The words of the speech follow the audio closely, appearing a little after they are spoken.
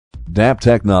DAP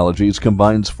Technologies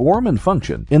combines form and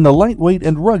function in the lightweight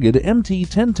and rugged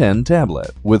MT1010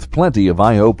 tablet. With plenty of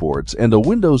I/O ports and a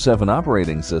Windows 7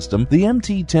 operating system, the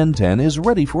MT1010 is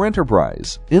ready for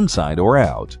enterprise, inside or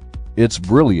out. Its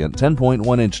brilliant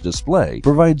 10.1-inch display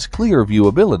provides clear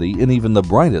viewability in even the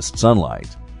brightest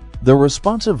sunlight. The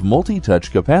responsive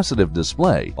multi-touch capacitive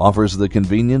display offers the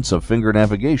convenience of finger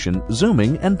navigation,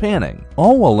 zooming, and panning,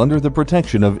 all while under the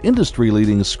protection of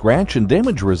industry-leading scratch and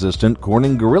damage-resistant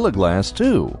Corning Gorilla Glass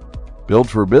 2. Built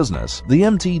for business, the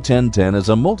MT1010 is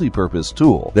a multi-purpose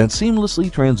tool that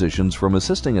seamlessly transitions from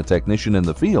assisting a technician in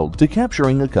the field to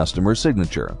capturing a customer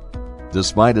signature.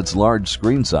 Despite its large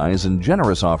screen size and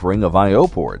generous offering of I/O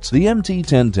ports, the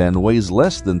MT1010 weighs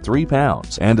less than 3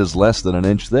 pounds and is less than an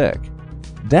inch thick.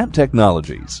 DAP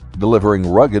Technologies, delivering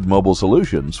rugged mobile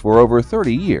solutions for over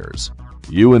 30 years.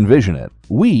 You envision it,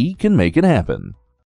 we can make it happen.